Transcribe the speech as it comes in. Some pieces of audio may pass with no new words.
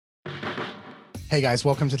Hey guys,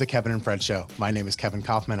 welcome to the Kevin and Fred Show. My name is Kevin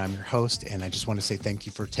Kaufman. I'm your host, and I just want to say thank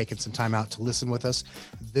you for taking some time out to listen with us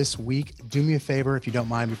this week. Do me a favor, if you don't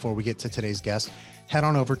mind, before we get to today's guest, head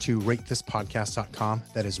on over to ratethispodcast.com.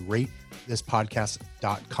 That is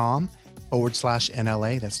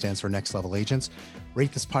ratethispodcast.com/NLA. That stands for Next Level Agents.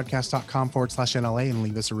 ratethispodcast.com/NLA and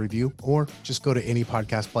leave us a review, or just go to any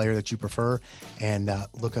podcast player that you prefer and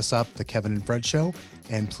look us up, The Kevin and Fred Show,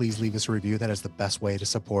 and please leave us a review. That is the best way to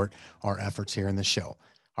support our efforts here in the show.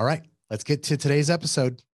 All right, let's get to today's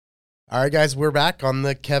episode. All right, guys, we're back on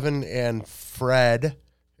the Kevin and Fred,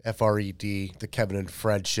 F-R-E-D, The Kevin and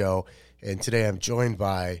Fred Show, and today I'm joined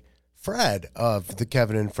by Fred of The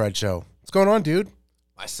Kevin and Fred Show. What's going on, dude?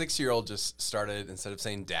 My 6-year-old just started, instead of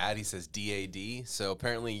saying dad, he says D-A-D. So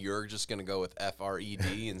apparently you're just going to go with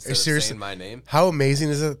F-R-E-D instead of saying my name. How amazing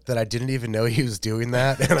is it that I didn't even know he was doing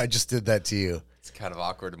that, and I just did that to you? It's kind of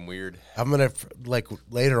awkward and weird. I'm going to,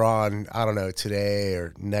 later on, I don't know, today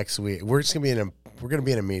or next week, we're going to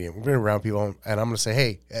be in a meeting. We're going to around people, and I'm going to say,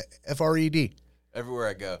 hey, F-R-E-D. Everywhere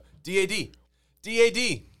I go. D-A-D.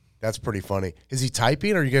 D-A-D. That's pretty funny. Is he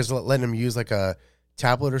typing, or are you guys letting him use like a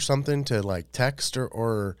tablet or something to text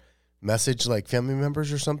or message family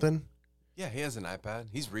members or something? Yeah, he has an iPad.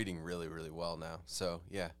 He's reading really, really well now. So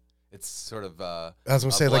yeah, it's sort of I was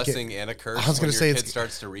gonna say, blessing and a curse. I was gonna when say your kid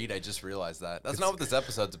starts to read. I just realized that. That's not what this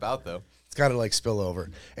episode's about, though. It's got to spill over.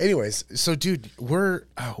 Anyways, so dude, we're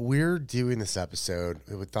doing this episode.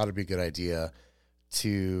 We thought it'd be a good idea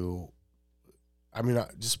to,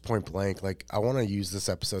 just point blank. I want to use this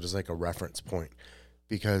episode as a reference point.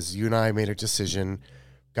 Because you and I made a decision,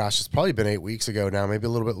 gosh, it's probably been 8 weeks ago now, maybe a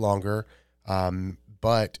little bit longer.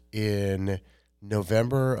 But in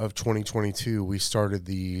November of 2022, we started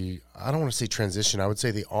I don't want to say transition, I would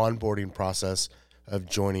say the onboarding process of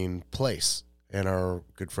joining Place. And our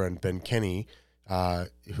good friend Ben Kenny,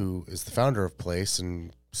 who is the founder of Place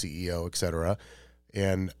and CEO, et cetera.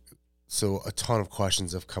 And so a ton of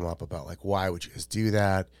questions have come up about why would you guys do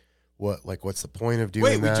that? What's the point of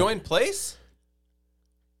doing that? Wait, we joined Place?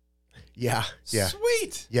 Yeah.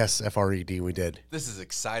 Sweet. Yes, F-R-E-D, we did. This is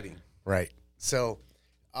exciting. Right. So,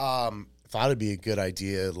 thought it'd be a good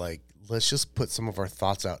idea, let's just put some of our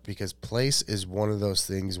thoughts out, because Place is one of those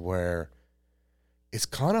things where it's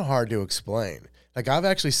kind of hard to explain. I've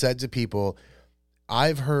actually said to people,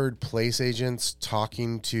 I've heard Place agents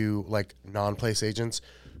talking to, non-Place agents,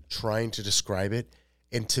 trying to describe it,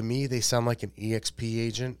 and to me, they sound like an EXP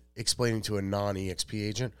agent explaining to a non-EXP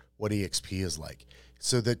agent what EXP is like.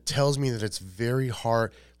 So that tells me that it's very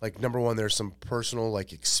hard. Number one, there's some personal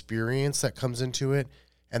experience that comes into it,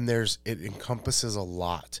 and it encompasses a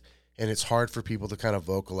lot, and it's hard for people to kind of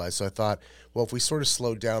vocalize. So I thought, well, if we sort of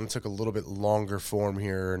slowed down and took a little bit longer form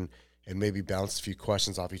here and maybe bounced a few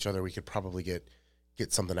questions off each other, we could probably get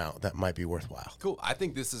something out that might be worthwhile. Cool. I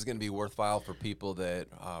think this is going to be worthwhile for people that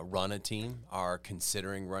run a team, are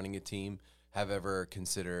considering running a team, have ever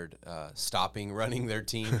considered stopping running their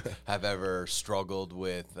team, have ever struggled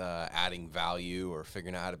with adding value or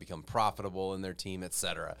figuring out how to become profitable in their team,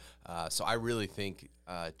 etc. So I really think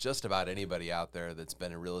just about anybody out there that's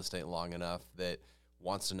been in real estate long enough that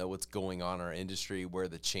wants to know what's going on in our industry, where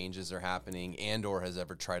the changes are happening, and or has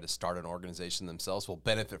ever tried to start an organization themselves will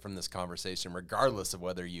benefit from this conversation, regardless of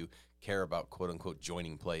whether you care about quote-unquote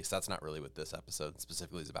joining Place. That's not really what this episode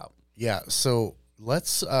specifically is about. Yeah, so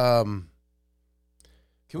let's...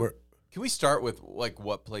 Can we start with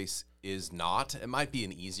what Place is not? It might be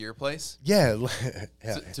an easier place. Yeah.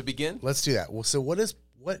 To begin. Let's do that. Well, so what is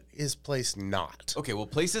Place not? Okay. Well,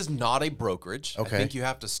 Place is not a brokerage. Okay. I think you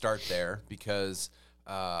have to start there because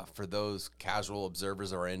for those casual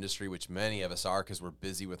observers of our industry, which many of us are because we're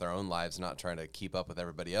busy with our own lives, not trying to keep up with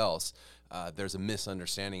everybody else, there's a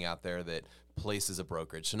misunderstanding out there that Place is a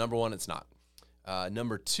brokerage. So number one, it's not.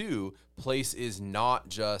 Number two, Place is not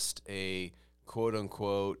just a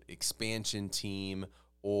quote-unquote expansion team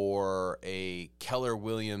or a Keller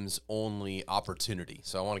Williams only opportunity.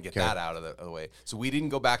 So I want to get that out of the way. So we didn't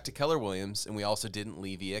go back to Keller Williams, and we also didn't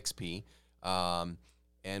leave EXP,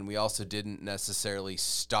 and we also didn't necessarily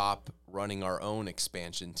stop running our own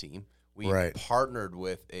expansion team. We partnered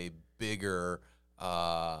with a bigger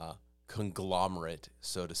conglomerate,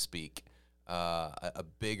 so to speak, a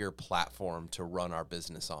bigger platform to run our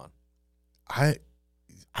business on.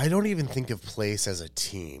 I don't even think of Place as a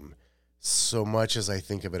team so much as I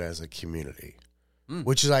think of it as a community,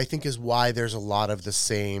 which I think is why there's a lot of the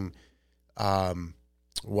same,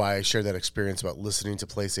 why I share that experience about listening to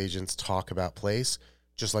Place agents talk about Place,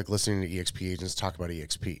 just like listening to EXP agents talk about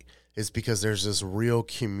EXP. It's because there's this real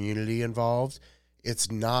community involved. It's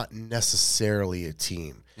not necessarily a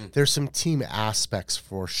team. There's some team aspects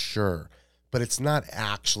for sure, but it's not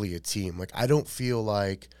actually a team. Like, I don't feel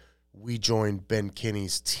like we joined Ben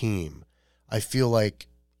Kinney's team. I feel like,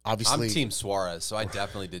 obviously, I'm Team Suarez, so I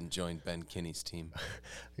definitely didn't join Ben Kinney's team.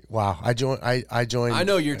 wow, I joined. I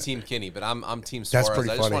know you're Team Kinney, but I'm Team Suarez. That's pretty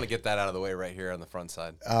I just funny. want to get that out of the way right here on the front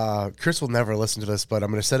side. Chris will never listen to this, but I'm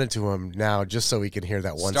going to send it to him now just so he can hear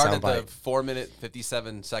that one Start at soundbite. the 4-minute,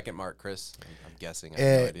 57-second mark, Chris. I'm guessing. I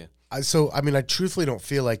have no idea. I truthfully don't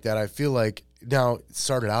feel like that. I feel like now it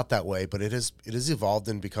started out that way, but it has evolved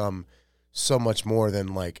and become so much more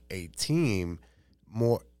than like a team.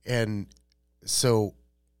 More, and so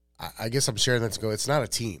I guess I'm sharing that to go. It's not a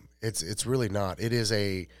team. It's really not.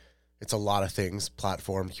 It's a lot of things: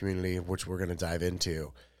 platform, community, which we're going to dive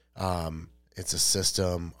into. It's a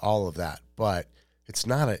system, all of that, but it's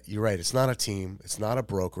not a. You're right. It's not a team. It's not a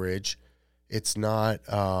brokerage. It's not.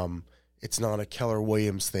 It's not a Keller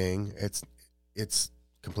Williams thing. It's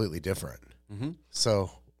completely different. Mm-hmm.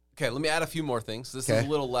 So, okay, let me add a few more things. This is a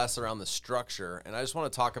little less around the structure, and I just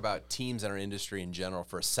want to talk about teams in our industry in general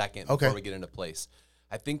for a second before we get into place.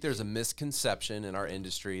 I think there's a misconception in our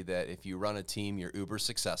industry that if you run a team, you're uber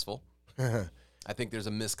successful. I think there's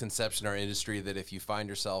a misconception in our industry that if you find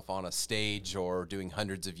yourself on a stage or doing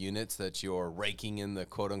hundreds of units, that you're raking in the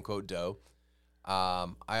quote-unquote dough.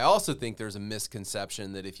 I also think there's a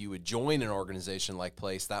misconception that if you would join an organization like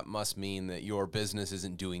Place, that must mean that your business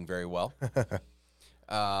isn't doing very well.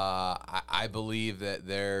 I believe that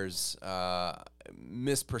there's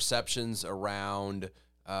misperceptions around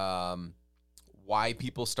why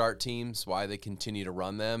people start teams, why they continue to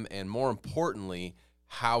run them, and more importantly,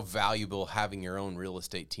 how valuable having your own real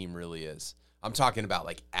estate team really is. I'm talking about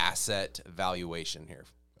like asset valuation here.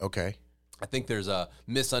 okay. I think there's a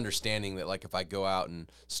misunderstanding that like if I go out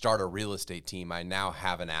and start a real estate team, I now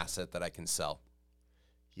have an asset that I can sell.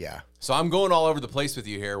 Yeah. So I'm going all over the place with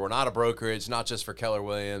you here. We're not a brokerage, not just for Keller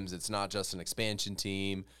Williams. It's not just an expansion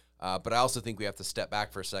team. But I also think we have to step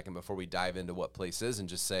back for a second before we dive into what Place is and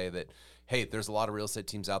just say that, hey, there's a lot of real estate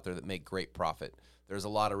teams out there that make great profit. There's a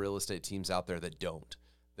lot of real estate teams out there that don't.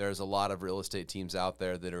 There's a lot of real estate teams out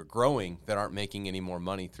there that are growing that aren't making any more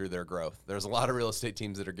money through their growth. There's a lot of real estate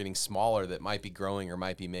teams that are getting smaller that might be growing or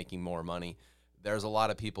might be making more money. There's a lot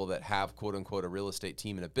of people that have, quote unquote, a real estate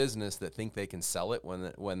team in a business that think they can sell it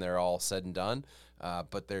when they're all said and done,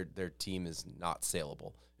 but their team is not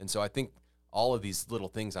saleable. And so I think all of these little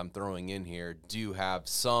things I'm throwing in here do have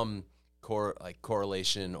some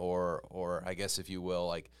correlation or I guess if you will,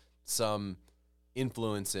 like some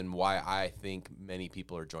influence in why I think many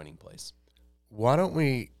people are joining Place. Why don't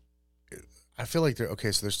we? I feel like so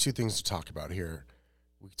there's two things to talk about here.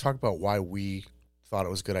 We talk about why we thought it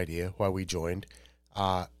was a good idea, why we joined,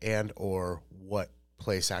 and or what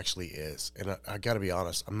Place actually is. And I got to be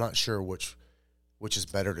honest, I'm not sure which is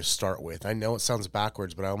better to start with. I know it sounds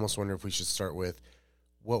backwards, but I almost wonder if we should start with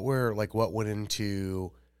what went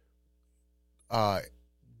into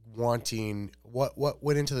what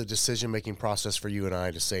went into the decision-making process for you and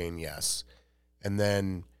I to saying yes, and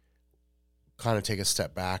then kind of take a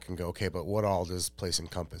step back and go, okay, but what all does Place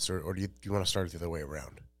encompass? Or do you want to start it the other way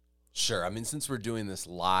around? Sure. I mean, since we're doing this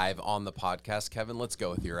live on the podcast, Kevin, let's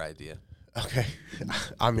go with your idea. Okay.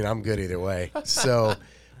 I mean, I'm good either way. So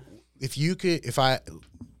if I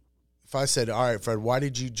said, all right, Fred, why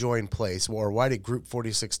did you join Place? Or why did Group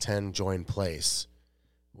 4610 join Place?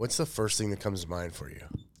 What's the first thing that comes to mind for you?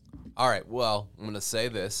 All right. Well, I'm going to say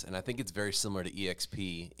this, and I think it's very similar to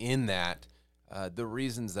EXP in that the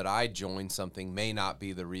reasons that I joined something may not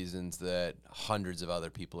be the reasons that hundreds of other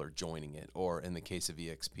people are joining it, or in the case of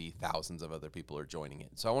EXP, thousands of other people are joining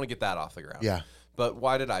it. So I want to get that off the ground. Yeah. But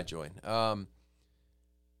why did I join?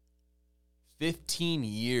 15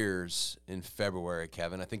 years in February,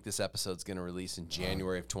 Kevin. I think this episode's going to release in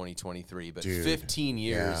January of 2023. But Dude, 15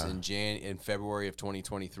 years in February of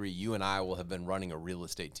 2023, you and I will have been running a real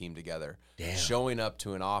estate team together. Damn. Showing up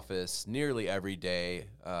to an office nearly every day,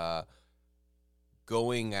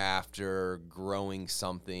 going after growing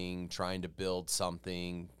something, trying to build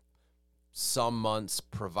something, some months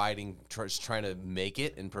trying to make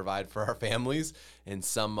it and provide for our families, and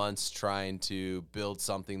some months trying to build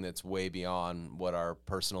something that's way beyond what our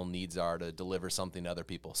personal needs are to deliver something to other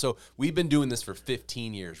people. So we've been doing this for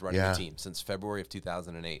 15 years, running a team since February of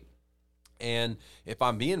 2008. And if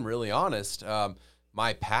I'm being really honest,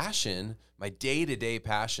 my passion, my day-to-day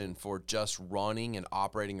passion for just running and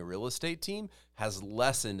operating a real estate team has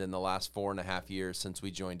lessened in the last 4.5 years since we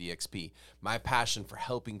joined EXP. My passion for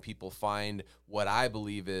helping people find what I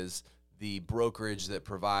believe is the brokerage that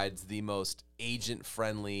provides the most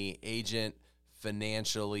agent-friendly,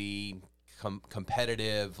 financially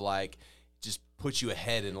competitive, like just put you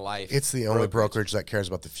ahead in life. It's the only brokerage that cares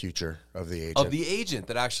about the future of the agent. Of the agent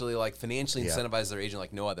that actually like financially incentivizes their agent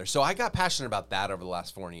like no other. So I got passionate about that over the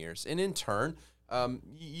last 4 years. And in turn,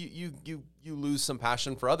 you lose some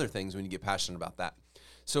passion for other things when you get passionate about that.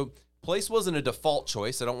 So place wasn't a default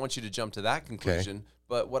choice. I don't want you to jump to that conclusion. Okay.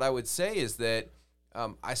 But what I would say is that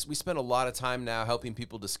we spend a lot of time now helping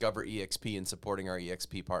people discover EXP and supporting our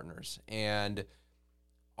EXP partners. And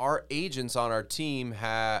our agents on our team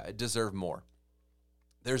deserve more.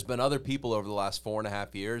 There's been other people over the last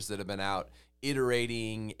 4.5 years that have been out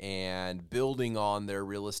iterating and building on their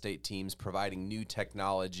real estate teams, providing new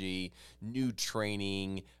technology, new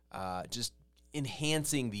training, just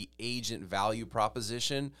enhancing the agent value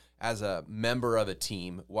proposition as a member of a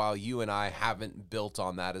team, while you and I haven't built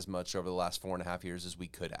on that as much over the last 4.5 years as we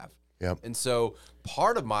could have. Yep. And so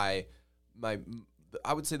part of my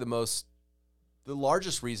I would say the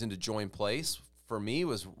largest reason to join Place for me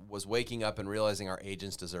was waking up and realizing our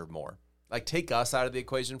agents deserve more. Like, take us out of the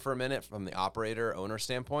equation for a minute from the operator owner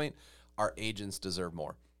standpoint. Our agents deserve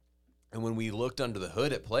more. And when we looked under the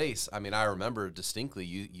hood at Place, I mean, I remember distinctly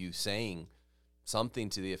you saying something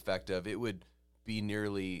to the effect of it would be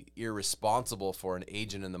nearly irresponsible for an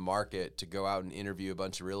agent in the market to go out and interview a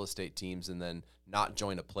bunch of real estate teams and then not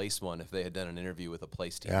join a Place one if they had done an interview with a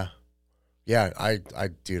Place team. Yeah, I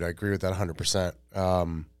agree with that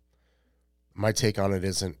 100%. My take on it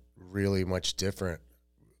isn't really much different.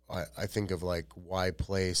 I think of like why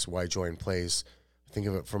Place, why join Place. I think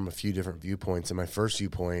of it from a few different viewpoints. And my first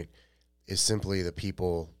viewpoint is simply the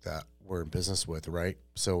people that we're in business with, right?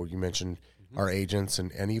 So you mentioned our agents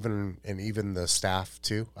and even the staff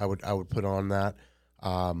too. I would put on that.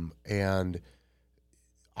 And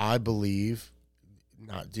I believe,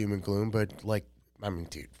 not doom and gloom, but like, I mean,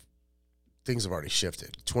 dude, things have already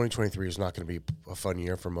shifted. 2023 is not going to be a fun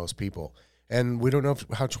year for most people. And we don't know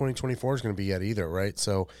how 2024 is going to be yet either, right?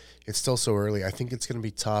 So it's still so early. I think it's going to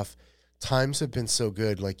be tough. Times have been so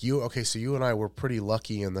good. Like so you and I were pretty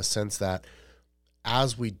lucky in the sense that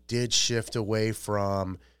as we did shift away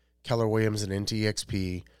from Keller Williams and into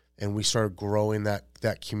EXP, and we started growing that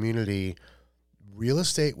community, real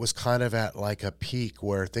estate was kind of at like a peak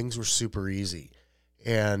where things were super easy.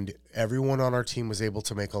 And everyone on our team was able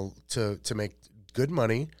to make good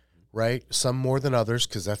money, right? Some more than others,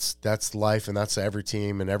 because that's life, and that's every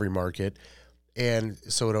team and every market. And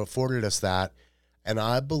so it afforded us that. And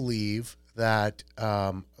I believe that,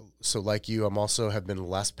 so like you, I'm also have been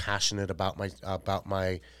less passionate about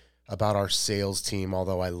our sales team,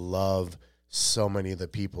 although I love so many of the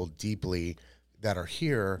people deeply that are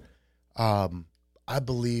here. I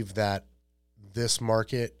believe that this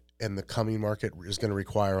market and the coming market is going to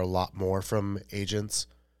require a lot more from agents.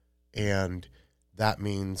 And that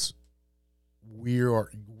means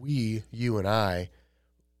you and I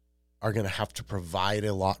are going to have to provide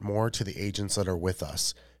a lot more to the agents that are with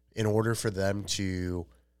us in order for them to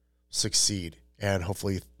succeed and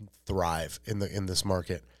hopefully thrive in this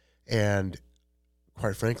market. And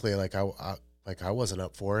quite frankly, I wasn't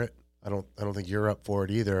up for it. I don't think you're up for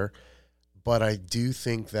it either. But I do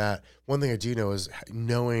think that one thing I do know is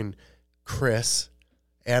knowing Chris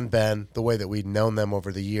and Ben, the way that we've known them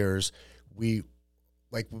over the years, we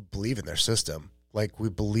believe in their system. Like, we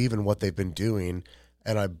believe in what they've been doing,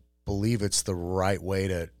 and I believe it's the right way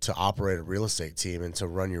to operate a real estate team and to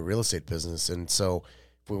run your real estate business. And so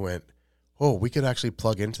if we went, we could actually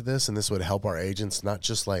plug into this, and this would help our agents not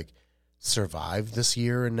just like survive this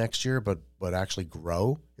year and next year, but actually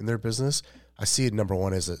grow in their business. I see it, number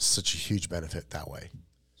one, as such a huge benefit that way.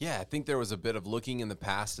 Yeah, I think there was a bit of looking in the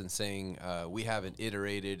past and saying we haven't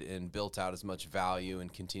iterated and built out as much value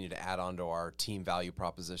and continue to add on to our team value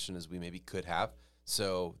proposition as we maybe could have.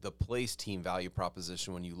 So the Place team value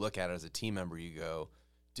proposition, when you look at it as a team member, you go,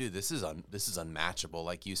 dude, this is unmatchable.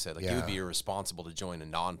 Like you said, it would be irresponsible to join a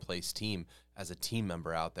non-Place team as a team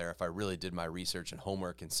member out there if I really did my research and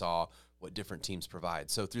homework and saw what different teams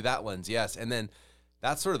provide. So through that lens, yes. And then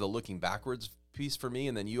that's sort of the looking backwards piece for me.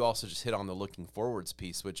 And then you also just hit on the looking forwards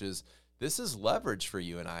piece, which is this is leverage for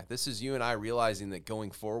you and I. This is you and I realizing that going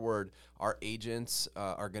forward, our agents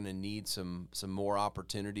are going to need some more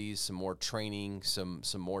opportunities, some more training, some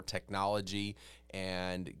more technology.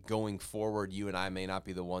 And going forward, you and I may not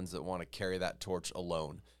be the ones that want to carry that torch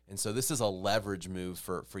alone. And so this is a leverage move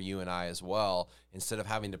for you and I as well. Instead of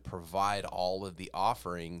having to provide all of the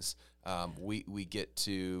offerings, we get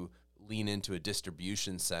to lean into a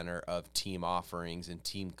distribution center of team offerings and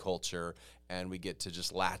team culture, and we get to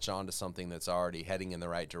just latch on to something that's already heading in the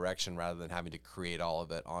right direction rather than having to create all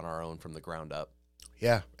of it on our own from the ground up.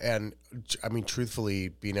 Yeah, and I mean, truthfully,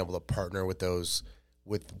 being able to partner with those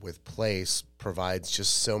with Place provides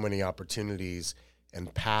just so many opportunities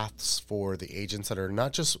and paths for the agents that are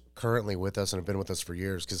not just currently with us and have been with us for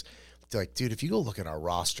years. Because, like, dude, if you go look at our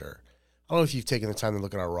roster, I don't know if you've taken the time to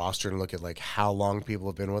look at our roster and look at like how long people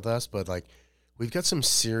have been with us, but like we've got some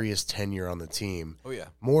serious tenure on the team. Oh yeah,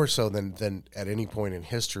 more so than at any point in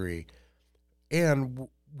history. And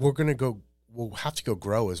we'll have to go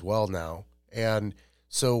grow as well now. And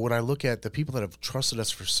so when I look at the people that have trusted us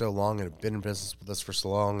for so long and have been in business with us for so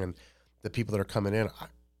long, and the people that are coming in,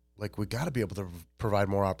 we got to be able to provide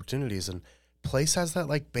more opportunities. And Place has that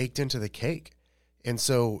like baked into the cake. And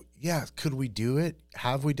so, yeah, could we do it?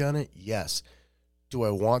 Have we done it? Yes. Do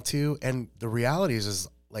I want to? And the reality is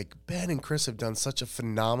like Ben and Chris have done such a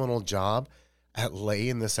phenomenal job at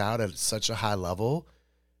laying this out at such a high level.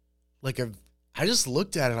 Like I just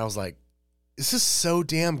looked at it and I was like, this is so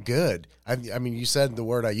damn good. I mean, you said the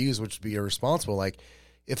word I use, which would be irresponsible. Like,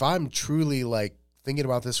 if I'm truly like thinking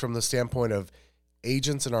about this from the standpoint of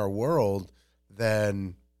agents in our world,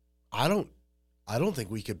 then I don't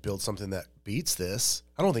think we could build something that beats this.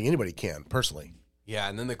 I don't think anybody can, personally. Yeah,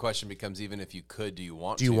 and then the question becomes, even if you could, do you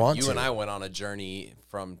want to? Do you want to? You and I went on a journey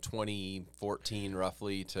from 2014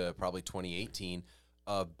 roughly to probably 2018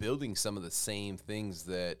 of building some of the same things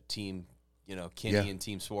that Team, Kenny and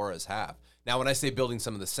Team Suarez have. Now, when I say building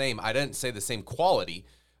some of the same, I didn't say the same quality.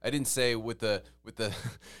 I didn't say with the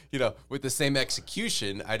with the same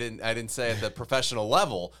execution. I didn't say at the professional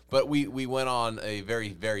level, but we went on a very,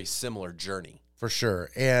 very similar journey. For sure.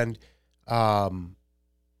 And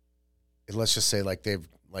let's just say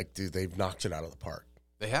they've knocked it out of the park.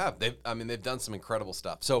 They have. They've done some incredible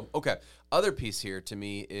stuff. So, okay, other piece here to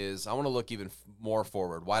me is I want to look even more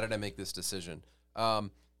forward. Why did I make this decision?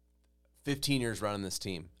 15 years running this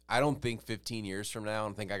team. I don't think 15 years from now, I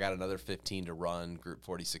don't think I got another 15 to run Group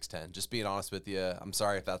 4610. Just being honest with you, I'm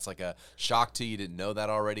sorry if that's like a shock to you. You didn't know that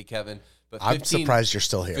already, Kevin. But I'm surprised you're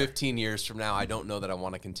still here. 15 years from now, I don't know that I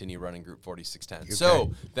want to continue running Group 4610. Okay.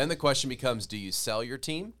 So then the question becomes, do you sell your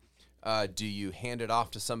team? Do you hand it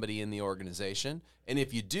off to somebody in the organization? And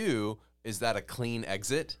if you do, is that a clean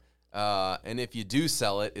exit? And if you do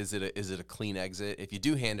sell it, is it a clean exit? If you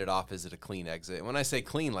do hand it off, is it a clean exit? And when I say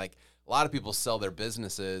clean, like a lot of people sell their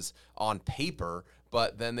businesses on paper,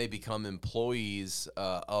 but then they become employees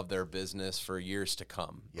of their business for years to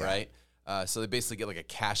come, right? So they basically get like a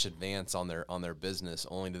cash advance on their business,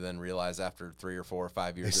 only to then realize after 3 or 4 or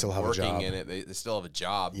 5 years of working in it, they still have a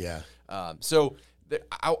job. Yeah. So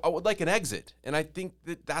I would like an exit, and I think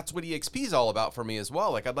that's what EXP is all about for me as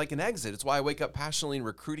well. Like, I'd like an exit. It's why I wake up passionately in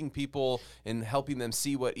recruiting people and helping them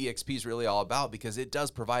see what EXP is really all about, because it does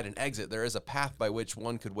provide an exit. There is a path by which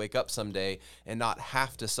one could wake up someday and not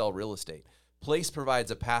have to sell real estate. Place provides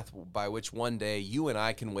a path by which one day you and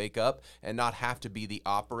I can wake up and not have to be the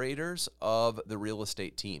operators of the real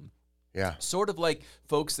estate team. Yeah. Sort of like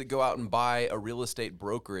folks that go out and buy a real estate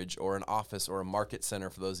brokerage or an office or a market center,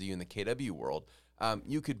 for those of you in the KW world.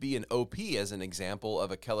 You could be an OP, as an example,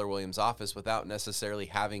 of a Keller Williams office without necessarily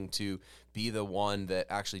having to be the one that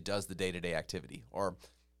actually does the day-to-day activity. Or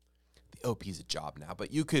the OP is a job now,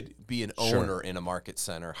 but you could be an owner in a market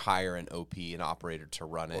center, hire an OP, an operator to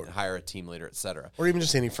run it, hire a team leader, et cetera. Or even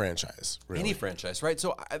just any franchise, really. Any franchise, right?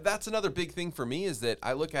 So that's another big thing for me, is that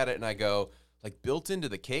I look at it and I go, like, built into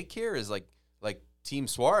the cake here is like Team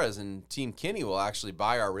Suarez and Team Kenny will actually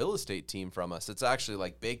buy our real estate team from us. It's actually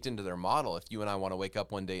like baked into their model if you and I want to wake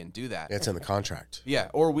up one day and do that. It's in the contract.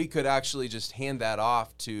 Yeah, or we could actually just hand that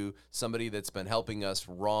off to somebody that's been helping us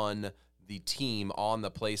run the team on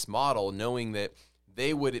the Place model, knowing that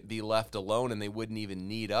they wouldn't be left alone and they wouldn't even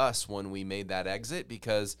need us when we made that exit,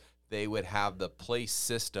 because they would have the Place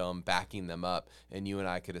system backing them up, and you and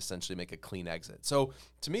I could essentially make a clean exit. So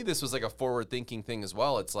to me, this was like a forward-thinking thing as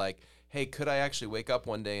well. It's like, hey, could I actually wake up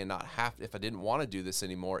one day and not have, if I didn't want to do this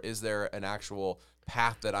anymore, is there an actual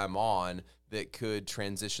path that I'm on that could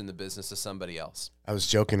transition the business to somebody else? I was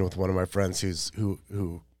joking with one of my friends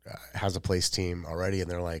who has a Place team already,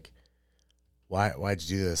 and they're like, why'd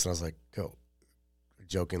you do this? And I was like,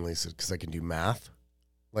 jokingly, because I can do math.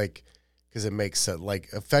 Like, because it makes sense. Like,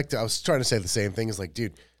 effective. I was trying to say the same thing. Is like,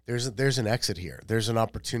 dude, there's an exit here. There's an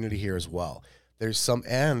opportunity here as well.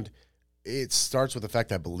 And it starts with the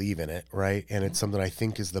fact I believe in it, right? And it's something I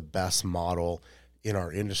think is the best model in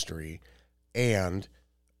our industry. And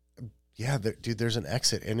yeah, dude, there's an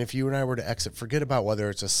exit. And if you and I were to exit, forget about whether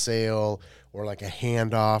it's a sale or like a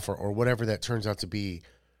handoff or whatever that turns out to be.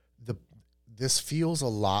 This feels a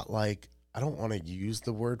lot like, I don't want to use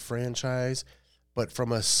the word franchise, but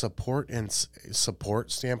from a support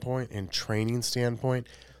standpoint and training standpoint,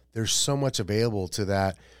 there's so much available to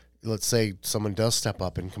that. let's say someone does step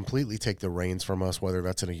up and completely take the reins from us, whether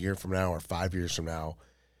that's in a year from now or 5 years from now,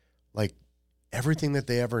 like everything that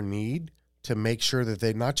they ever need to make sure that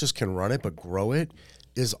they not just can run it, but grow it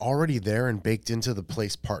is already there and baked into the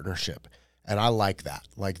Place partnership. And I like that.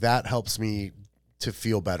 Like that helps me to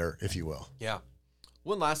feel better, if you will. Yeah.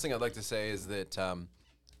 One last thing I'd like to say is that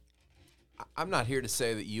I'm not here to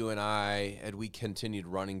say that you and I, had we continued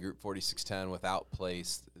running Group 4610 without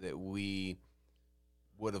Place, that we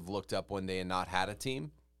would have looked up one day and not had a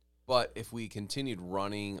team. But if we continued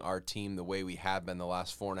running our team the way we have been the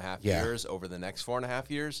last 4.5 years over the next 4.5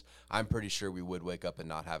 years, I'm pretty sure we would wake up and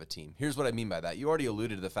not have a team. Here's what I mean by that. You already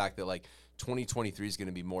alluded to the fact that like 2023 is going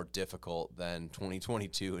to be more difficult than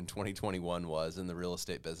 2022 and 2021 was in the real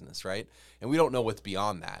estate business, right? And we don't know what's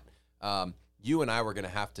beyond that. You and I were going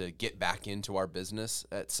to have to get back into our business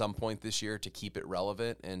at some point this year to keep it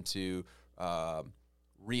relevant and to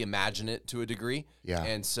reimagine it to a degree. Yeah.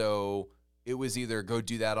 And so it was either go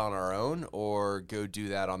do that on our own or go do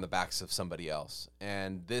that on the backs of somebody else.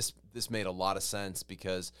 And this made a lot of sense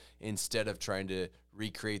because instead of trying to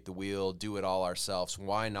recreate the wheel, do it all ourselves,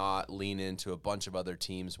 why not lean into a bunch of other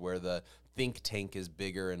teams where the think tank is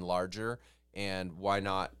bigger and larger? And why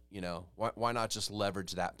not, why not just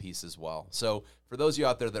leverage that piece as well? So for those of you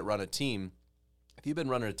out there that run a team, if you've been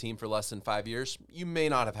running a team for less than 5 years, you may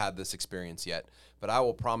not have had this experience yet. But I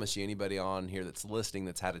will promise you, anybody on here that's listening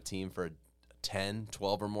that's had a team for 10,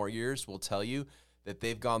 12 or more years will tell you that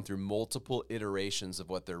they've gone through multiple iterations of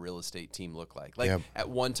what their real estate team looked like. Like at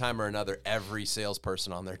one time or another, every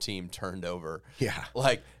salesperson on their team turned over. Yeah.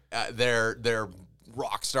 Like their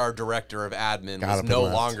rock star director of admin was no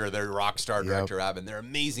longer their rock star director of admin. Their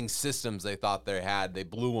amazing systems they thought they had, they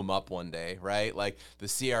blew them up one day, right? Like the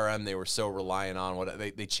CRM they were so reliant on,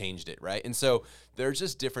 they changed it, right? And so there's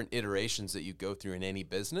just different iterations that you go through in any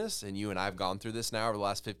business, and you and I have gone through this now over the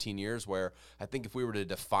last 15 years, where I think if we were to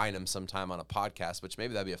define them sometime on a podcast, which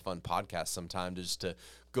maybe that'd be a fun podcast sometime, just to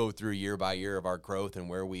go through year by year of our growth and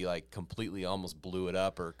where we like completely almost blew it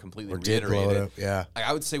up or completely reiterated it. Yeah.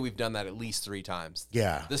 I would say we've done that at least 3 times.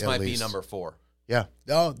 Yeah. This might be number 4. Yeah.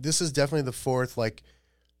 No, this is definitely the 4th. Like,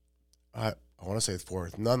 I want to say the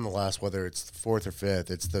 4th. Nonetheless, whether it's the 4th or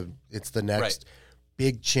 5th, it's the next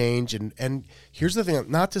big change. And here's the thing,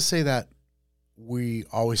 not to say that we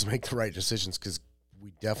always make the right decisions, because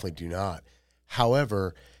we definitely do not.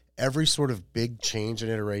 However, every sort of big change and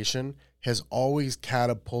iteration has always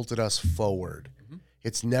catapulted us forward. Mm-hmm.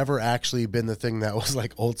 It's never actually been the thing that was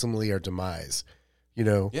like ultimately our demise.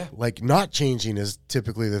 Like not changing is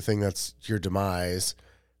typically the thing that's your demise,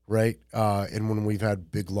 right? And when we've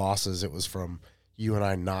had big losses, it was from you and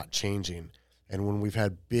I not changing. And when we've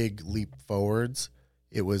had big leap forwards,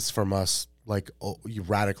 it was from us like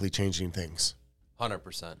radically changing things.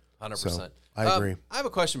 100%. So, I agree. I have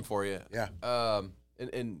a question for you. Yeah.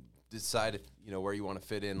 And decide if where you want to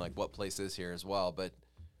fit in, like what place is here as well. But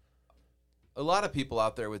a lot of people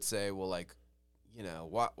out there would say, well, like,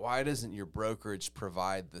 why doesn't your brokerage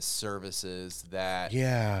provide the services that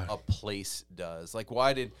a place does? Like,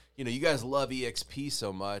 why did you guys love EXP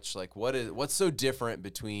so much? Like, what's so different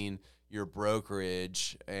between your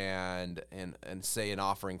brokerage and say an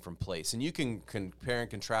offering from Place? And you can compare and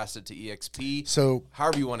contrast it to EXP. So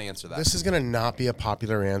however you want to answer that. This is going to not be a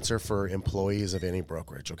popular answer for employees of any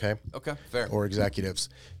brokerage, okay? Okay, fair. Or executives.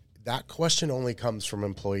 That question only comes from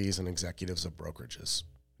employees and executives of brokerages.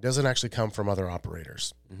 It doesn't actually come from other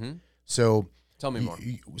operators. Mm-hmm. So tell me more.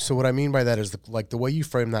 So what I mean by that is the way you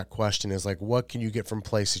frame that question is like, what can you get from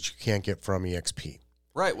Place that you can't get from EXP?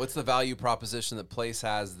 Right. What's the value proposition that Place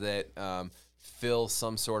has that fills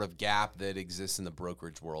some sort of gap that exists in the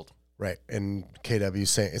brokerage world? Right. And KW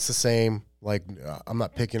saying it's the same. Like, I'm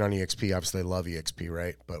not picking on EXP. Obviously, I love EXP,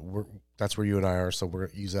 right? But that's where you and I are, so we're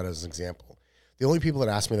going to use that as an example. The only people that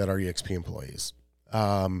ask me that are EXP employees.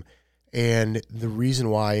 And the reason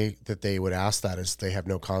why that they would ask that is they have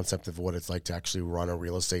no concept of what it's like to actually run a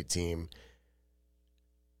real estate team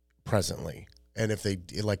presently. And if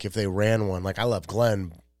they ran one, like I love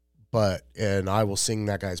Glenn, and I will sing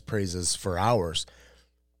that guy's praises for hours,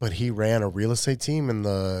 but he ran a real estate team in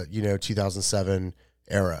the 2007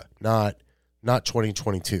 era, not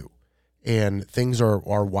 2022, and things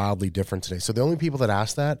are wildly different today. So the only people that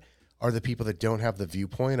ask that are the people that don't have the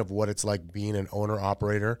viewpoint of what it's like being an owner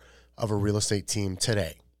operator of a real estate team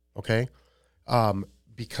today. Okay,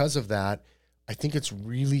 because of that, I think it's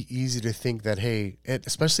really easy to think that, hey,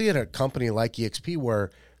 especially at a company like EXP where,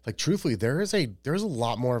 like, truthfully, there's a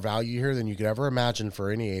lot more value here than you could ever imagine for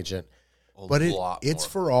any agent. But it's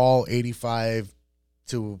for all 85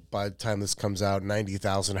 to, by the time this comes out,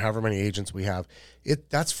 90,000, however many agents we have.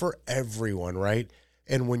 That's for everyone, right?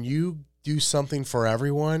 And when you do something for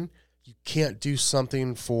everyone, you can't do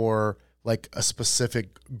something for like a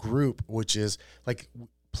specific group, which is like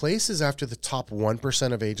Place is after the top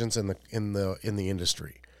 1% of agents in the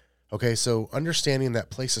industry. Okay, so understanding that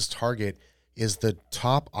Place's target is the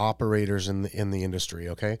top operators in the industry,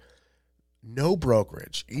 okay? No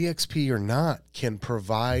brokerage, EXP or not, can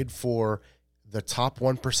provide for the top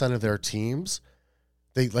 1% of their teams.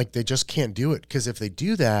 They just can't do it, because if they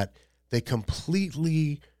do that, they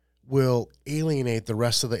completely will alienate the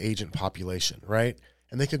rest of the agent population, right?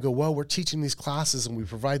 And they could go, well, we're teaching these classes and we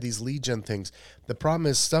provide these lead gen things. The problem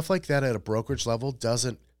is stuff like that at a brokerage level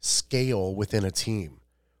doesn't scale within a team,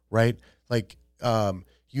 right? Like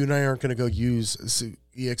you and I aren't going to go use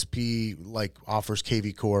EXP, like offers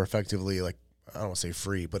KV Core effectively, like I don't want to say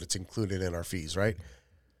free, but it's included in our fees, right?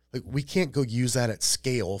 Like we can't go use that at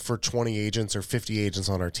scale for 20 agents or 50 agents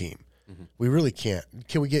on our team. Mm-hmm. We really can't.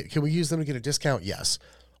 Can we use them to get a discount? Yes.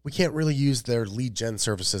 We can't really use their lead gen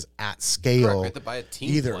services at scale. Correct. We have to buy a team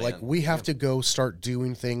either. Plan. Like we have to go start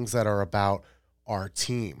doing things that are about our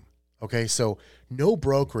team. Okay, so no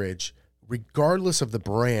brokerage, regardless of the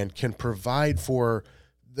brand, can provide for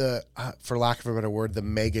the, for lack of a better word, the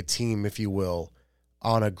mega team, if you will,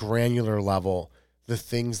 on a granular level, the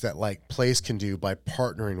things that like Place can do by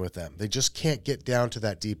partnering with them. They just can't get down to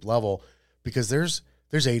that deep level, because there's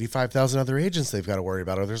 85,000 other agents they've got to worry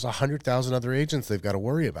about, or there's 100,000 other agents they've got to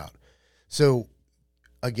worry about. So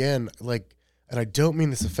again, like, and I don't mean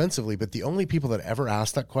this offensively, but the only people that ever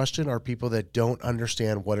ask that question are people that don't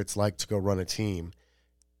understand what it's like to go run a team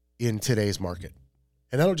in today's market.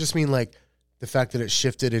 And I don't just mean like the fact that it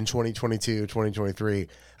shifted in 2022, 2023.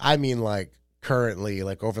 I mean like currently,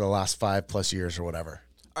 like over the last 5+ years or whatever.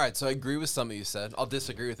 All right, so I agree with some of you said. I'll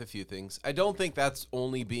disagree with a few things. I don't think that's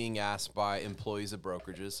only being asked by employees of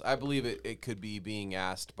brokerages. I believe it could be being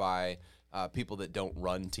asked by people that don't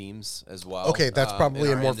run teams as well. Okay, that's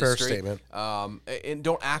probably a more industry. fair statement. And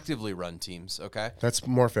don't actively run teams, okay? That's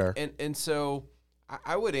more fair. And so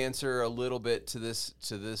I would answer a little bit to this,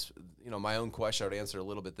 my own question. I would answer a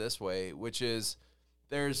little bit this way, which is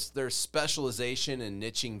there's specialization and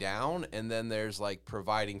niching down, and then there's like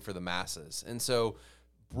providing for the masses. And so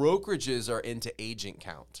brokerages are into agent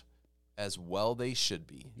count, as well they should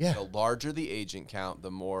be. Yeah. The larger the agent count, the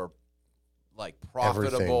more like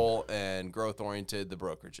profitable and growth oriented the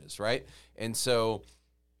brokerages, right? And so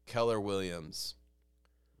Keller Williams,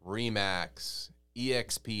 Remax,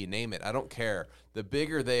 EXP, name it, I don't care. The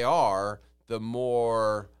bigger they are, the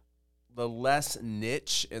less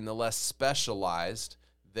niche and the less specialized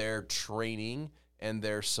their training and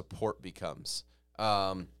their support becomes.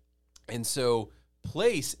 And so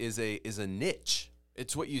Place is a niche.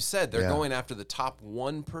 It's what you said. They're going after the top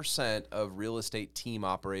 1% of real estate team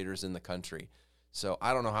operators in the country. So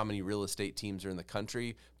I don't know how many real estate teams are in the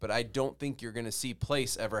country, but I don't think you're going to see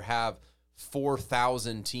Place ever have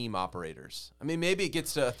 4,000 team operators. I mean, maybe it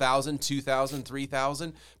gets to 1,000, 2,000,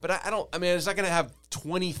 3,000, but it's not going to have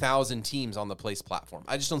 20,000 teams on the Place platform.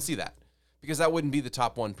 I just don't see that, because that wouldn't be the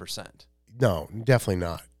top 1%. No, definitely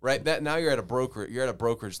not. Right? That now you're at a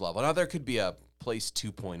brokerage level. Now there could be a Place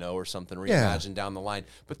 2.0 or something reimagined down the line.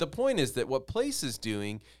 But the point is that what Place is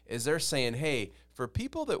doing is they're saying, hey, for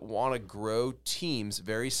people that want to grow teams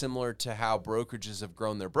very similar to how brokerages have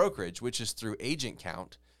grown their brokerage, which is through agent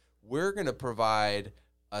count, we're going to provide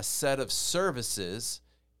a set of services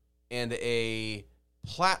and a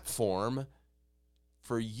platform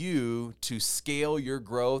for you to scale your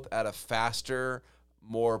growth at a faster,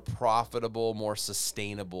 more profitable, more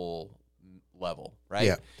sustainable level, right?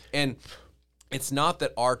 Yeah. And it's not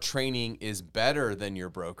that our training is better than your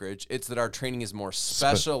brokerage. It's that our training is more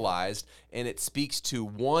specialized, and it speaks to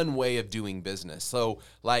one way of doing business. So,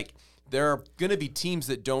 like, there are going to be teams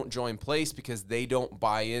that don't join Place because they don't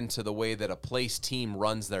buy into the way that a Place team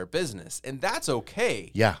runs their business. And that's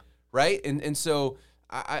okay. Yeah. Right? And so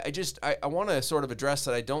I want to sort of address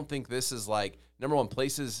that. I don't think this is like, number one,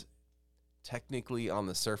 Place is technically on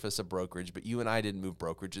the surface of brokerage, but you and I didn't move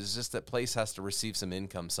brokerages. It's just that Place has to receive some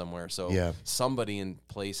income somewhere. So somebody in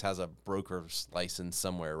Place has a broker's license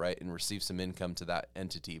somewhere, right, and receive some income to that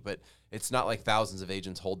entity. But it's not like thousands of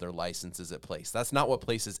agents hold their licenses at Place. That's not what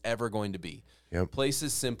Place is ever going to be. Yep. Place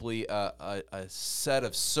is simply a set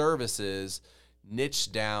of services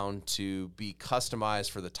niched down to be customized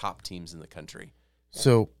for the top teams in the country.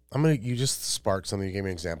 So you just sparked something. You gave me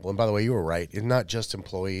an example. And by the way, you were right. It's not just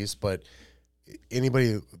employees, but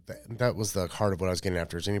anybody, that was the heart of what I was getting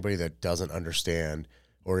after, is anybody that doesn't understand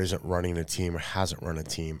or isn't running a team or hasn't run a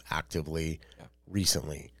team actively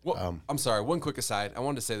recently. Well, I'm sorry. One quick aside. I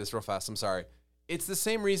wanted to say this real fast. I'm sorry. It's the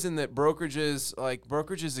same reason that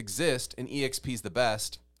brokerages exist and EXP's the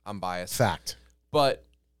best. I'm biased. Fact. But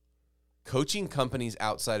coaching companies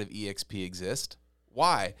outside of EXP exist.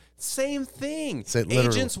 Why? Same thing.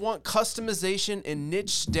 Agents want customization and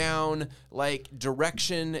niche down like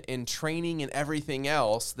direction and training and everything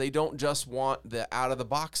else. They don't just want the out of the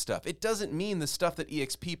box stuff. It doesn't mean the stuff that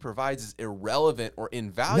EXP provides is irrelevant or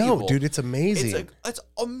invaluable. No, dude, it's amazing. It's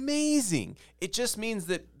amazing. It just means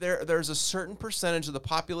that there's a certain percentage of the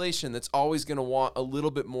population that's always going to want a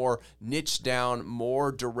little bit more niche down,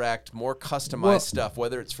 more direct, more customized stuff,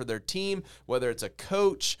 whether it's for their team, whether it's a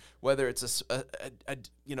coach, whether it's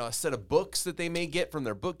a set of books that they may get from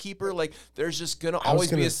their bookkeeper. Like there's just going to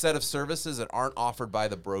always be a set of services that aren't offered by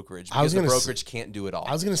the brokerage because the brokerage can't do it all.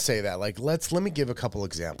 I was going to say that. Like let me give a couple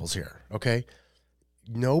examples here, okay?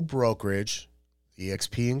 No brokerage,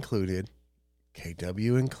 EXP included,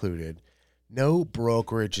 KW included, no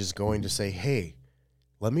brokerage is going to say, "Hey,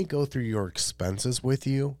 let me go through your expenses with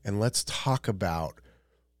you and let's talk about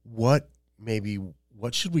what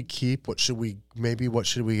should we keep? What should we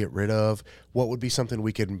get rid of? What would be something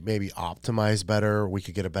we could maybe optimize better? We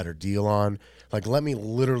could get a better deal on. Like, let me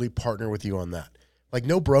literally partner with you on that." Like,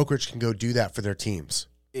 no brokerage can go do that for their teams.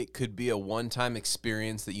 It could be a one-time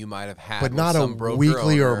experience that you might have had, but with not some a broker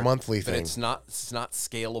weekly owner, or monthly but thing. It's not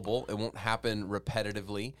scalable. It won't happen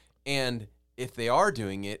repetitively. And if they are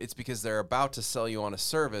doing it, it's because they're about to sell you on a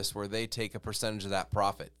service where they take a percentage of that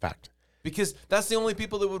profit. Fact. Because that's the only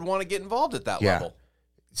people that would want to get involved at that level.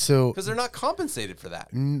 So because they're not compensated for that.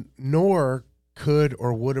 Nor could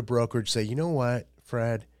or would a brokerage say, "You know what,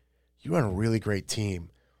 Fred, you run a really great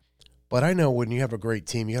team. But I know when you have a great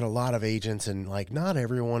team, you got a lot of agents and like not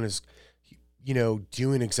everyone is,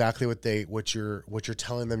 doing exactly what you're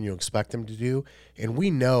telling them you expect them to do. And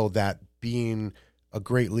we know that being a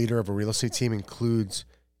great leader of a real estate team includes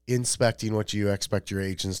inspecting what you expect your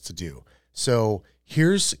agents to do. So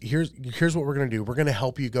here's what we're going to do. We're going to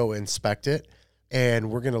help you go inspect it.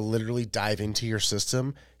 And we're going to literally dive into your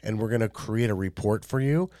system and we're going to create a report for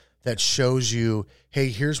you that shows you, hey,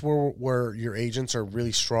 here's where your agents are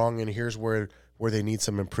really strong and here's where they need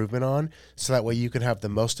some improvement on. So that way you can have the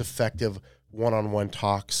most effective one-on-one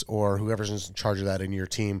talks, or whoever's in charge of that in your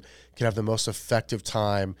team can have the most effective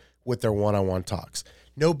time with their one-on-one talks.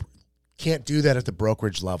 No, can't do that at the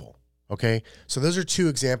brokerage level. Okay. So those are two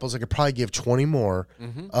examples. I could probably give 20 more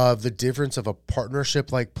of the difference of a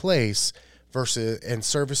partnership like Place versus and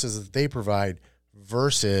services that they provide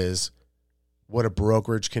versus what a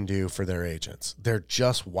brokerage can do for their agents. They're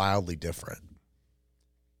just wildly different.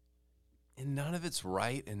 And none of it's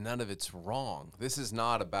right and none of it's wrong. This is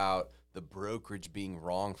not about the brokerage being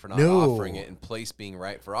wrong for not offering it and Place being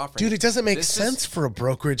right for offering it. Dude, it doesn't make sense for a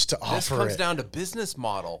brokerage to offer it. This comes down to business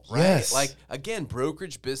model, right? Yes. Like, again,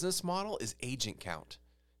 brokerage business model is agent count.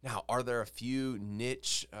 Now, are there a few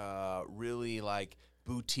niche, really like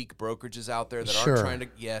boutique brokerages out there that aren't trying to?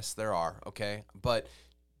 Yes, there are. Okay. But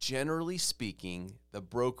generally speaking, the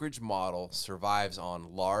brokerage model survives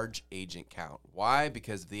on large agent count. Why?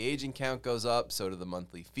 Because if the agent count goes up, so do the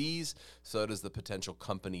monthly fees, so does the potential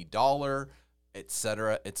company dollar, et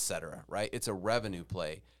cetera, right? It's a revenue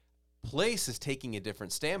play. Place is taking a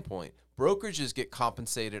different standpoint. Brokerages get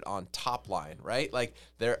compensated on top line, right? Like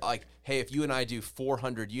they're like, hey, if you and I do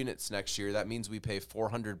 400 units next year, that means we pay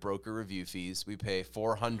 400 broker review fees. We pay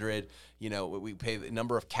 400, we pay the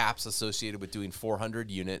number of caps associated with doing 400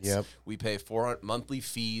 units. Yep. We pay 400 monthly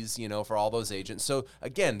fees, for all those agents. So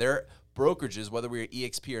again, they're brokerages, whether we're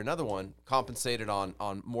EXP or another one, compensated on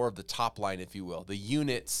more of the top line, if you will. The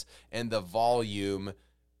units and the volume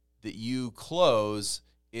that you close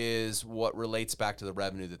is what relates back to the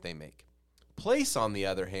revenue that they make. Place, on the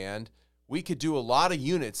other hand, we could do a lot of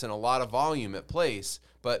units and a lot of volume at Place,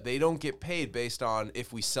 but they don't get paid based on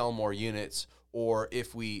if we sell more units or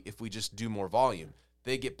if we just do more volume.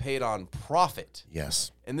 They get paid on profit.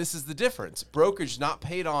 Yes. And this is the difference. Brokerage not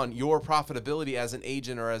paid on your profitability as an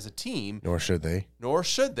agent or as a team. Nor should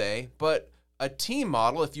they. But a team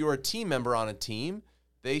model, if you're a team member on a team,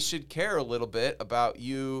 they should care a little bit about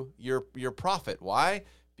your profit. Why?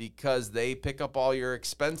 Because they pick up all your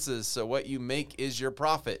expenses, so what you make is your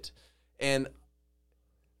profit. And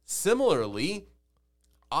similarly,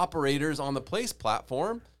 operators on the Place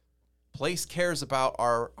platform, Place cares about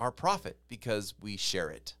our profit because we share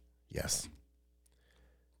it. Yes.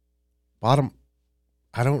 Bottom,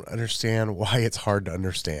 I don't understand why it's hard to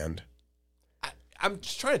understand. I'm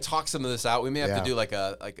just trying to talk some of this out. We may have to do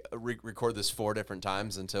record this 4 different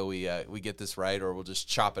times until we get this right, or we'll just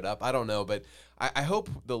chop it up. I don't know, but I hope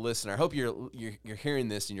the listener, I hope you're hearing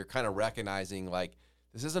this and you're kind of recognizing like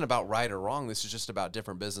This isn't about right or wrong. This is just about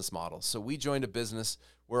different business models. So we joined a business.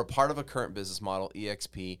 We're a part of a current business model,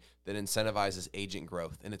 EXP, that incentivizes agent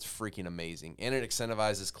growth, and it's freaking amazing. And it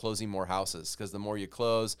incentivizes closing more houses, because the more you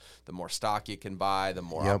close, the more stock you can buy, the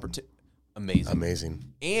more opportunity.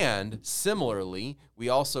 Amazing. And similarly, we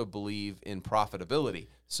also believe in profitability.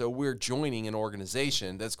 So we're joining an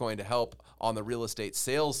organization that's going to help on the real estate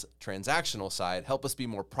sales transactional side, help us be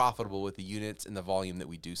more profitable with the units and the volume that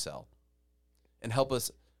we do sell, and help us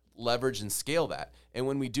leverage and scale that. And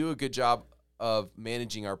when we do a good job of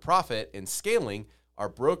managing our profit and scaling, our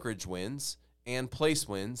brokerage wins and place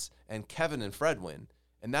wins, and Kevin and Fred win.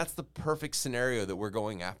 And that's the perfect scenario that we're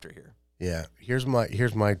going after here. Yeah. Here's my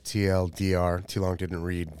TLDR, too long didn't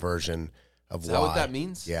read version of Is why. that what that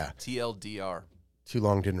means? Yeah. TLDR. Too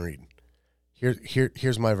long didn't read.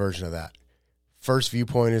 Here's my version of that. First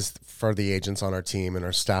viewpoint is for the agents on our team and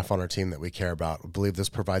our staff on our team that we care about. We believe this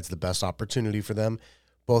provides the best opportunity for them,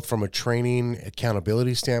 both from a training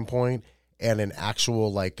accountability standpoint and an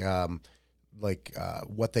actual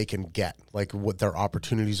what they can get, like what their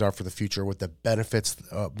opportunities are for the future, what the benefits,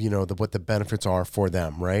 what the benefits are for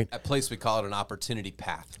them, right? At Place, we call it an opportunity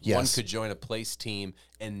path. Yes. One could join a Place team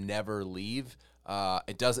and never leave.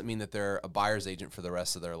 It doesn't mean that they're a buyer's agent for the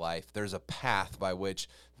rest of their life. There's a path by which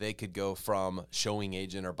they could go from showing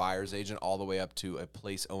agent or buyer's agent all the way up to a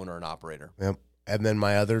Place owner and operator. Yep. And then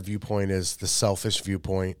my other viewpoint is the selfish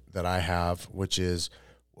viewpoint that I have, which is,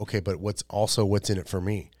 okay, but what's in it for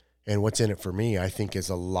me? And what's in it for me, I think, is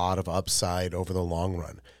a lot of upside over the long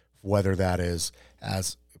run. Whether that is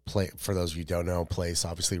for those of you who don't know, Place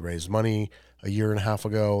obviously raised money a year and a half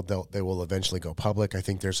ago. They will eventually go public. I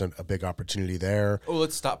think there's a big opportunity there. Oh,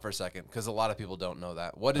 let's stop for a second, because a lot of people don't know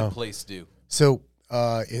that. What did Place do? So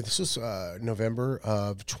this was November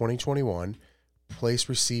of 2021. Place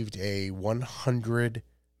received a $100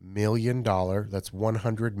 million, that's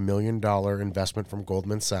 $100 million investment from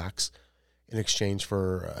Goldman Sachs in exchange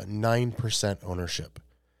for 9% ownership.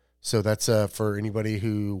 So that's for anybody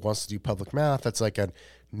who wants to do public math, that's like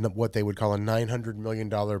what they would call a $900 million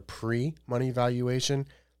pre-money valuation, $1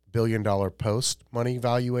 billion post-money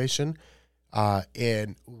valuation.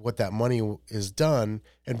 And what that money is done,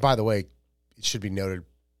 and by the way, it should be noted,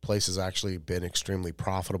 Place has actually been extremely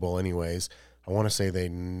profitable anyways. I want to say they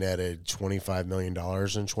netted $25 million in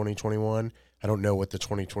 2021. I don't know what the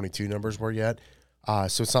 2022 numbers were yet.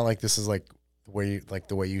 So it's not like this is like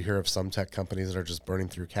the way you hear of some tech companies that are just burning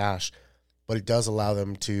through cash, but it does allow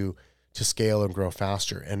them to scale and grow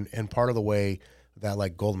faster. And part of the way that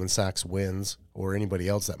like Goldman Sachs wins, or anybody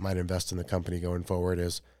else that might invest in the company going forward,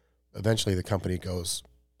 is eventually the company goes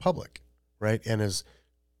public, right? And as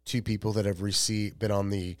two people that have been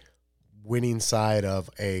on the winning side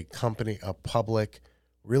of a public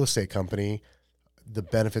real estate company, the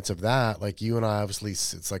benefits of that, like you and I, obviously,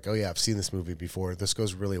 it's like, oh yeah, I've seen this movie before. This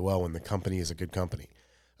goes really well when the company is a good company.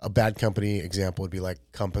 A bad company example would be like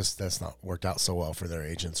Compass, that's not worked out so well for their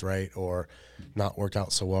agents, right? Or not worked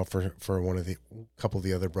out so well for couple of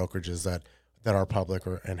the other brokerages that are public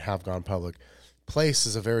and have gone public. Place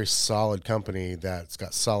is a very solid company that's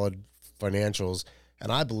got solid financials,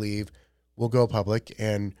 and I believe will go public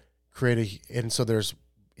and and so there's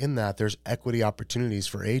equity opportunities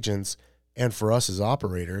for agents and for us as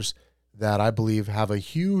operators that I believe have a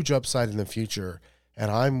huge upside in the future. And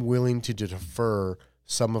I'm willing to defer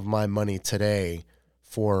some of my money today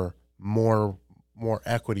for more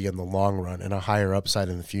equity in the long run and a higher upside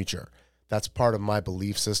in the future. That's part of my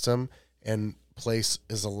belief system, and Place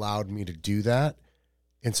has allowed me to do that.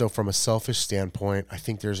 And so from a selfish standpoint, I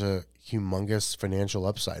think there's a humongous financial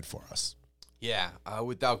upside for us. Yeah.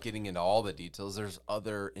 Without getting into all the details, there's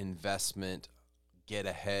other investment get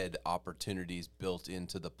ahead opportunities built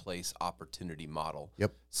into the Place opportunity model.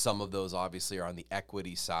 Yep. Some of those obviously are on the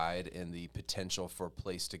equity side and the potential for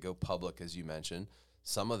Place to go public, as you mentioned.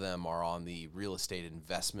 Some of them are on the real estate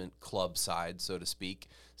investment club side, so to speak.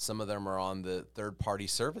 Some of them are on the third-party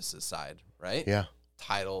services side, right? Yeah.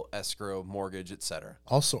 Title, escrow, mortgage, etc.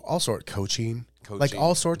 Also, all sort coaching, like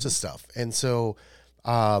all sorts of stuff. And so,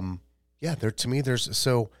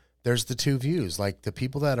 there's the two views, like the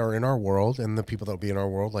people that are in our world and the people that will be in our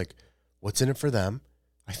world, like what's in it for them.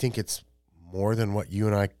 I think it's more than what you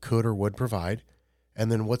and I could or would provide.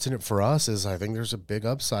 And then what's in it for us is I think there's a big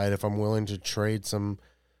upside if I'm willing to trade a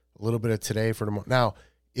little bit of today for tomorrow. Now,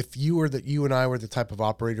 if you and I were the type of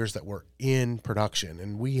operators that were in production,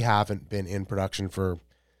 and we haven't been in production for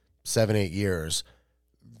 7-8 years,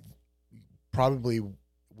 probably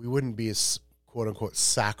we wouldn't be as quote unquote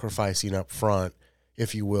sacrificing up front,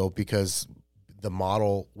 if you will, because the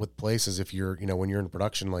model with places, if you're, when you're in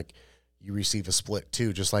production, like you receive a split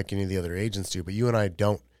too, just like any of the other agents do. But you and I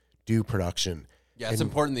don't do production. Yeah, it's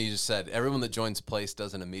important that you just said everyone that joins Place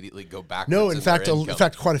doesn't immediately go backwards. No, in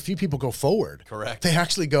fact, quite a few people go forward. Correct. They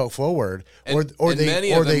actually go forward, or And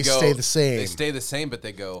they stay the same. They stay the same, but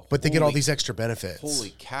they go. But they get all these extra benefits.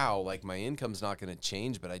 Holy cow! Like my income's not going to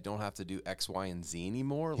change, but I don't have to do X, Y, and Z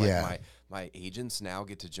anymore. Like my agents now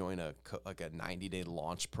get to join a 90-day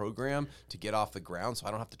launch program to get off the ground, so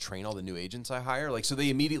I don't have to train all the new agents I hire. Like so,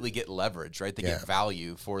 they immediately get leverage, right? They get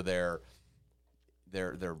value for their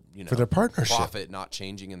for their partnership, profit not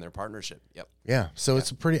changing in their partnership. Yep. Yeah. So it's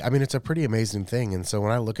a pretty amazing thing. And so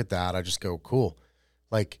when I look at that, I just go, cool.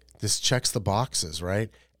 Like this checks the boxes, right?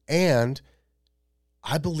 And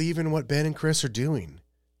I believe in what Ben and Chris are doing.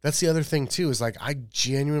 That's the other thing too, is like, I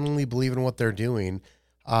genuinely believe in what they're doing.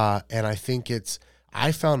 And I think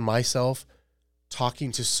I found myself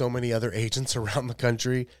talking to so many other agents around the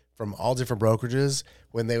country from all different brokerages.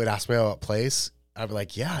 When they would ask me about Place, I'd be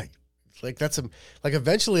like, yeah, like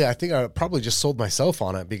eventually I think I probably just sold myself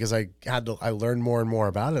on it because I learned more and more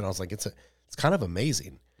about it. And I was like, it's kind of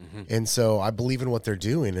amazing. Mm-hmm. And so I believe in what they're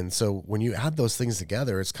doing. And so when you add those things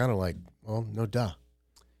together, it's kind of like, well, no duh.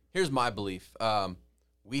 Here's my belief.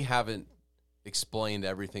 We haven't explained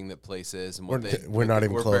everything that Place is, and we're not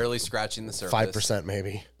even close. We're barely scratching the surface. 5%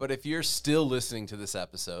 maybe. But if you're still listening to this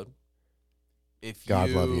episode, if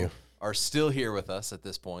God love you, are still here with us at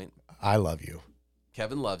this point, I love you.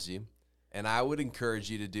 Kevin loves you. And I would encourage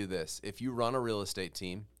you to do this. If you run a real estate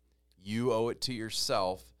team, you owe it to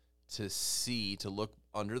yourself to look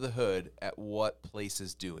under the hood at what Place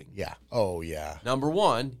is doing. Yeah. Oh, yeah. Number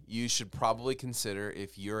one, you should probably consider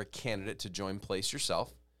if you're a candidate to join Place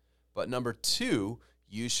yourself. But number two,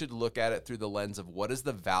 you should look at it through the lens of what is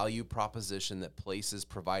the value proposition that Place is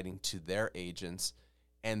providing to their agents,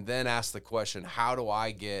 and then ask the question, how do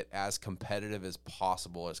I get as competitive as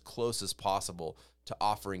possible, as close as possible to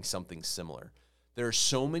offering something similar? There are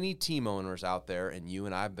so many team owners out there, and you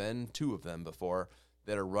and I have been two of them before,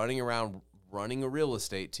 that are running around running a real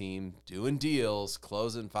estate team, doing deals,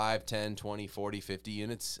 closing 5, 10, 20, 40, 50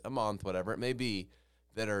 units a month, whatever it may be,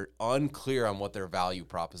 that are unclear on what their value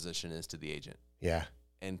proposition is to the agent. Yeah.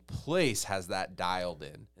 And Place has that dialed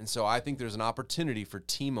in. And so I think there's an opportunity for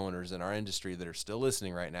team owners in our industry that are still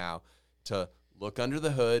listening right now to look under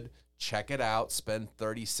the hood, check it out, spend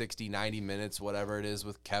 30, 60, 90 minutes, whatever it is,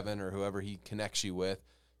 with Kevin or whoever he connects you with,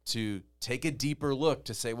 to take a deeper look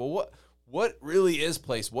to say, well, what really is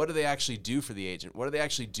Place? What do they actually do for the agent? What do they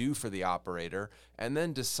actually do for the operator? And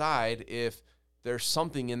then decide if there's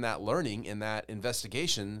something in that learning, in that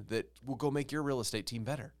investigation, that will go make your real estate team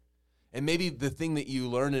better. And maybe the thing that you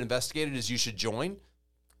learned and investigated is you should join.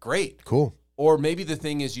 Great. Cool. Or maybe the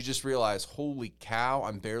thing is you just realize, holy cow,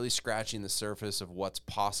 I'm barely scratching the surface of what's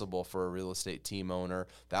possible for a real estate team owner.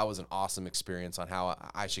 That was an awesome experience on how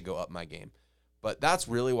I should go up my game. But that's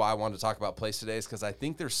really why I wanted to talk about Place today, is because I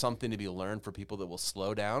think there's something to be learned for people that will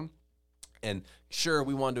slow down. And sure,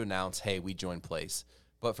 we wanted to announce, hey, we joined Place.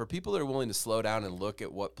 But for people that are willing to slow down and look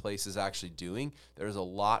at what Place is actually doing, there's a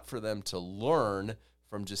lot for them to learn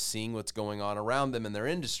from just seeing what's going on around them in their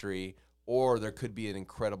industry, or there could be an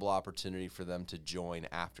incredible opportunity for them to join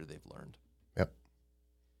after they've learned. Yep.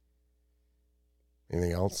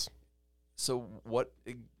 Anything else? So what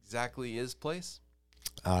exactly is Place?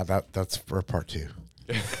 That's for part 2.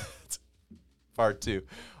 Part 2.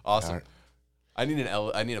 Awesome. I need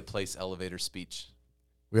a Place elevator speech.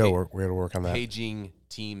 We gotta work on that. Paging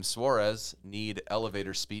Team Suarez need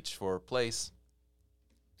elevator speech for Place.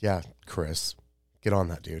 Yeah, Chris. Get on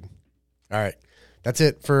that, dude. All right. That's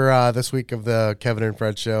it for this week of the Kevin and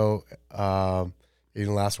Fred Show. Any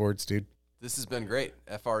last words, dude? This has been great.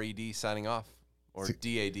 FRED signing off. Or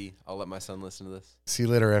DAD. I'll let my son listen to this. See you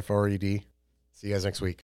later, FRED. See you guys next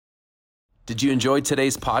week. Did you enjoy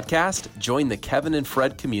today's podcast? Join the Kevin and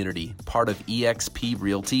Fred community, part of eXp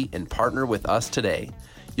Realty, and partner with us today.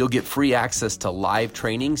 You'll get free access to live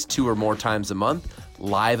trainings 2 or more times a month,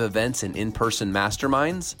 live events and in-person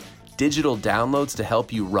masterminds, digital downloads to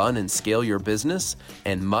help you run and scale your business,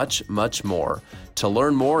 and much, much more. To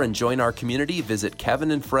learn more and join our community, visit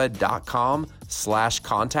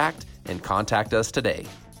kevinandfred.com/contact and contact us today.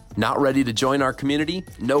 Not ready to join our community?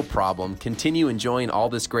 No problem. Continue enjoying all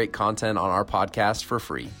this great content on our podcast for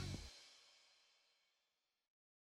free.